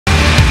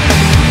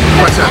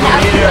What's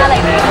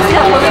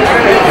that?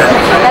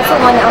 That's the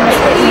one that almost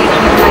hit me.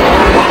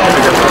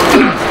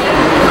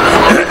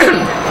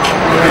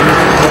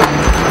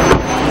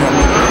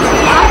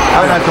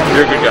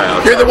 You're a good guy,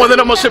 Alex. You're the one that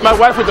almost hit my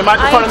wife with the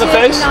microphone in the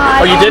face?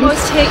 Oh, you didn't? I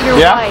almost hit your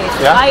wife.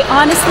 Yeah? I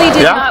honestly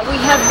did not. We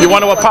have. You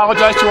want to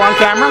apologize to her on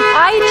camera?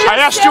 I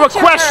asked you a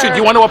question.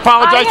 Do you want to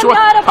apologize to her?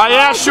 I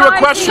asked you a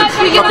question.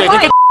 Okay,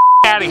 then get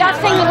out of here.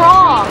 Nothing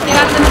wrong.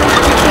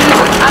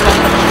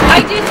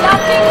 I did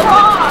nothing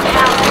wrong.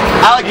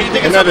 Alec, do you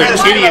think it's okay to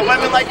speak about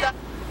women like that?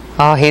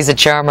 Oh, he's a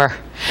charmer.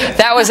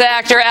 That was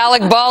actor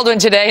Alec Baldwin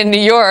today in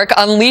New York,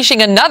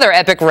 unleashing another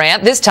epic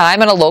rant, this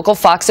time on a local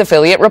Fox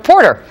affiliate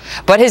reporter.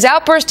 But his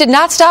outburst did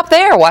not stop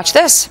there. Watch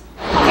this.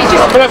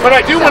 But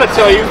I do want to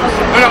tell you,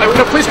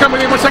 no, please come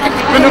with me 1 second.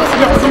 No,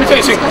 let me tell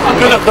you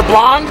something. The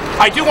blonde,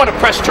 I do want to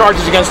press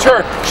charges against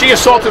her. She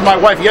assaulted my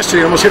wife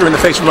yesterday, almost hit her in the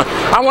face.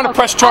 I want to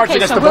press charges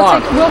against the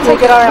blonde. We'll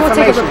get our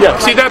information. Yeah,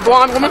 see that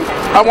blonde woman?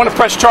 I want to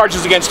press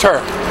charges against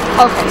her.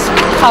 Okay,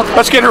 sir. Okay.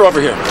 Let's get her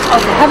over here.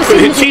 Okay, have a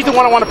seat. She's the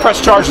one I want to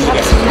press charges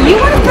against. You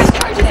want to press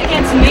charges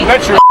against me?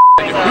 That's your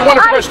You want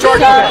to press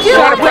charges against me? You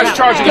want to press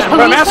charges against me?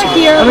 But I'm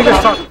asking you. Let me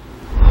just talk.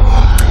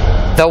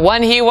 The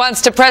one he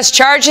wants to press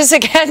charges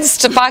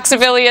against, Fox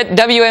affiliate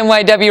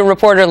WNYW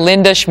reporter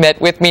Linda Schmidt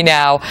with me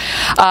now.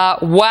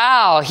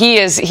 Wow,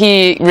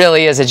 he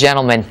really is a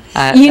gentleman.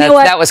 You know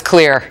what? That was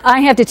clear.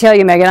 I have to tell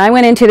you, Megyn, I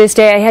went into this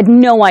day, I had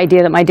no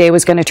idea that my day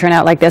was going to turn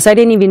out like this. I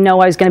didn't even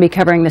know I was going to be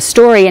covering the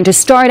story. And to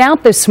start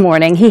out this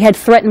morning, he had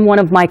threatened one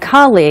of my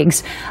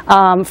colleagues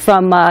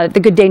from the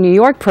Good Day New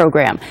York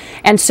program.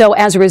 And so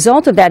as a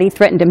result of that, he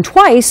threatened him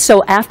twice.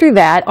 So after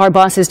that, our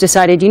bosses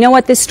decided, you know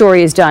what, this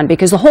story is done.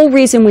 Because the whole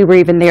reason we were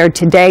even there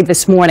today,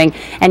 this morning,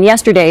 and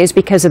yesterday is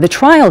because of the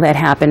trial that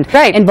happened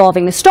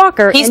involving the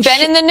stalker. He's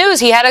been in the news.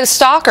 He had a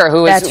stalker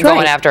who was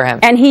going after him.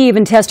 And he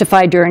even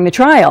testified during the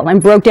trial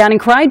and broke down and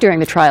cried during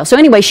the trial. So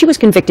anyway, she was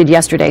convicted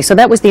yesterday. So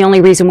that was the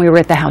only reason we were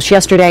at the house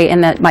yesterday,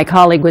 and that my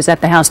colleague was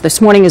at the house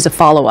this morning as a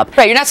follow-up.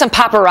 Right, you're not some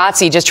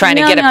paparazzi just trying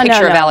to get a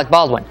picture of Alec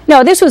Baldwin.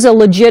 No, this was a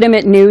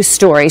legitimate news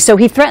story. So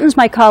he threatens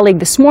my colleague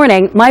this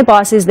morning. My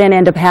bosses then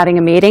end up having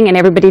a meeting, and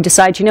everybody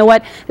decides, you know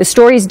what, the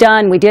story's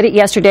done. We did it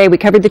yesterday. We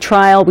covered the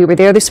trial. We were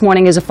there this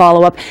morning as a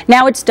follow-up.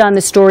 Now it's done.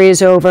 The story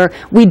is over.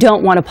 We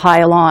don't want to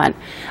pile on.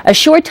 A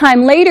short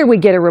time later, we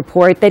get a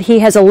report that he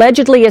has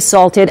allegedly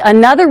assaulted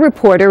another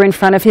reporter in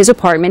front of his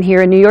apartment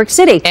here in New York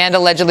City. And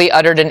allegedly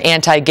uttered an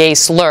anti-gay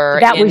slur.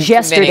 That was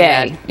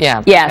yesterday.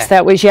 Yeah. Yes,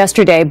 that was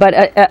yesterday.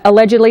 But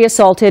allegedly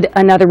assaulted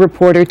another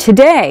reporter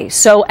today.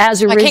 So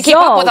as a result, I can't keep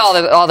up with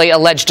all the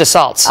alleged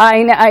assaults.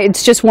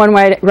 It's just one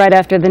right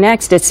after the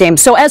next, it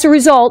seems. So as a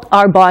result,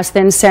 our boss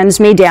then sends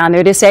me down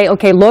there to say,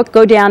 okay, look,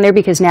 go down there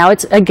because now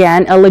it's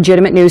again a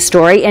legitimate news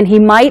story, and he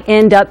might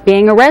end up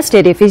being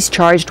arrested if he's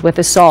charged with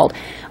assault.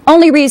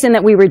 Only reason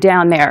that we were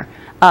down there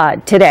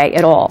today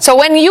at all. So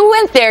when you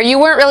went there, you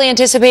weren't really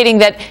anticipating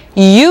that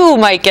you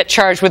might get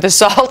charged with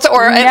assault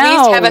or at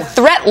least have a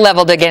threat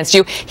leveled against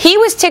you. He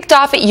was ticked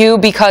off at you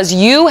because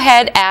you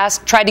had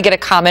tried to get a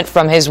comment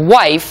from his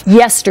wife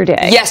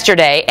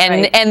yesterday.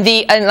 And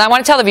I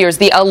want to tell the viewers,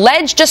 the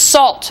alleged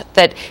assault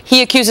that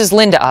he accuses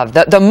Linda of,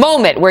 the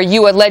moment where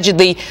you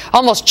allegedly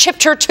almost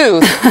chipped her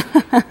tooth.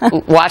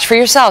 Watch for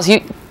yourselves.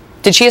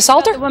 Did she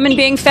assault her? The woman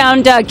being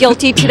found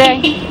guilty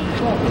today.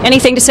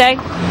 Anything to say?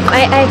 I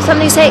have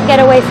something to say. Get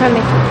away from me.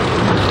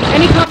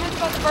 Any comments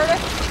about the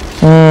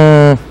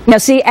verdict? Now,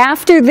 see,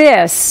 after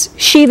this,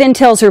 she then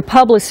tells her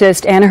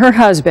publicist and her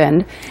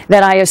husband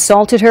that I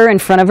assaulted her in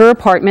front of her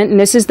apartment, and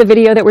this is the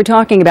video that we're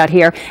talking about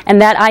here,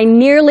 and that I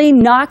nearly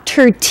knocked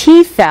her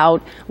teeth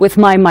out with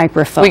my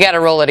microphone. We got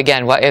to roll it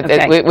again,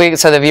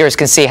 so the viewers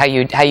can see how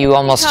you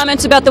almost.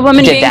 Comments about the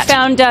woman being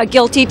found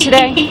guilty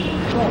today?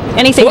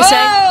 Anything to say?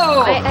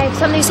 I have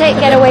something to say.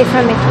 Get away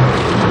from me.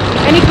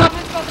 Any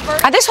comments about the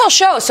verdict? This whole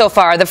show so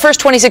far, the first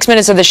 26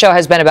 minutes of the show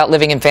has been about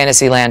living in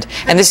fantasy land,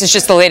 and this is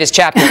just the latest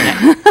chapter in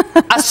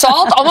it.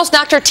 Assault, almost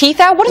knocked her teeth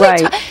out. What are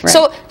they?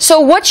 So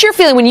what's your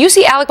feeling when you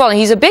see Alec Baldwin?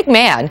 He's a big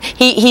man.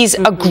 He's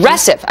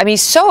aggressive. I mean,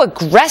 he's so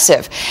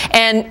aggressive,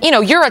 and you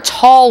know you're a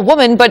tall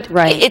woman, but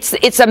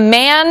it's a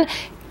man.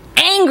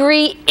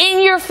 Angry,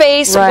 in your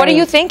face. What are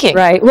you thinking?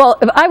 Well,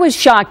 I was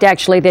shocked,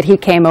 actually, that he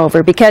came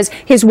over because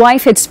his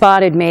wife had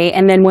spotted me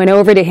and then went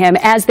over to him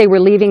as they were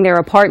leaving their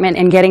apartment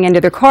and getting into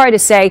their car to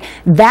say,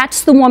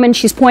 that's the woman,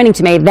 she's pointing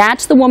to me,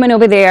 that's the woman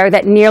over there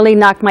that nearly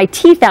knocked my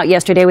teeth out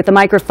yesterday with the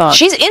microphone.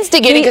 She's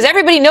instigating because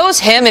everybody knows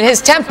him and his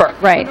temper.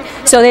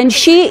 So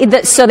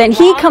then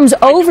he comes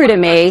over to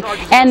me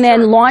and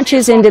then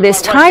launches into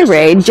this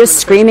tirade, just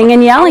screaming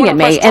and yelling at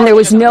me. And there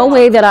was no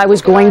way that I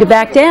was going to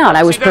back down.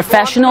 I was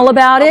professional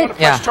about it.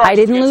 I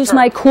didn't lose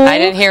my cool. I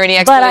didn't hear any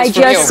expletives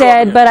but I just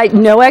said,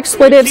 no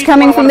expletives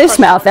coming from this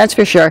mouth, that's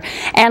for sure.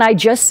 And I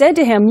just said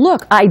to him,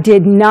 look, I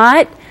did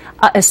not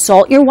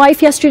assault your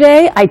wife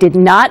yesterday. I did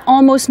not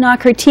almost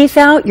knock her teeth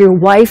out. Your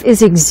wife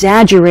is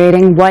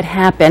exaggerating what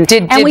happened.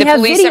 Did the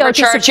police ever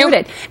charge you?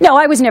 No,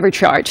 I was never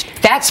charged.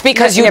 That's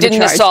because you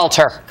didn't assault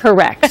her.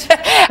 Correct.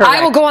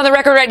 I will go on the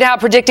record right now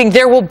predicting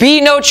there will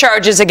be no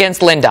charges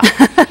against Linda.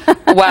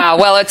 Wow.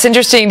 Well, it's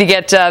interesting to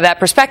get that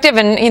perspective.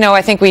 And, you know,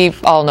 I think we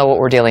all know what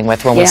we're dealing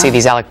with when we see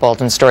these Alec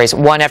Baldwin stories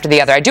one after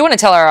the other. I do want to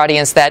tell our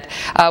audience that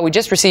we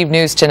just received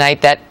news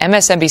tonight that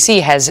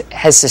MSNBC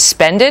has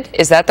suspended,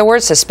 is that the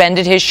word,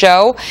 suspended his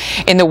show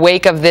in the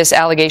wake of this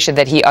allegation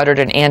that he uttered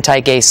an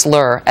anti-gay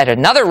slur at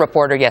another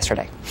reporter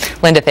yesterday.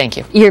 Linda, thank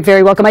you. You're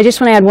very welcome. I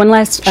just want to add one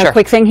last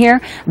quick thing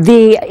here.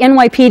 The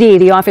NYPD,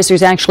 the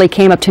officers actually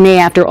came up to me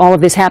after all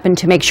of this happened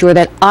to make sure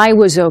that I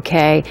was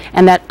okay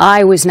and that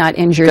I was not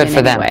injured in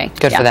any way.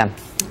 Good for them.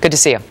 Good to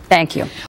see you. Thank you.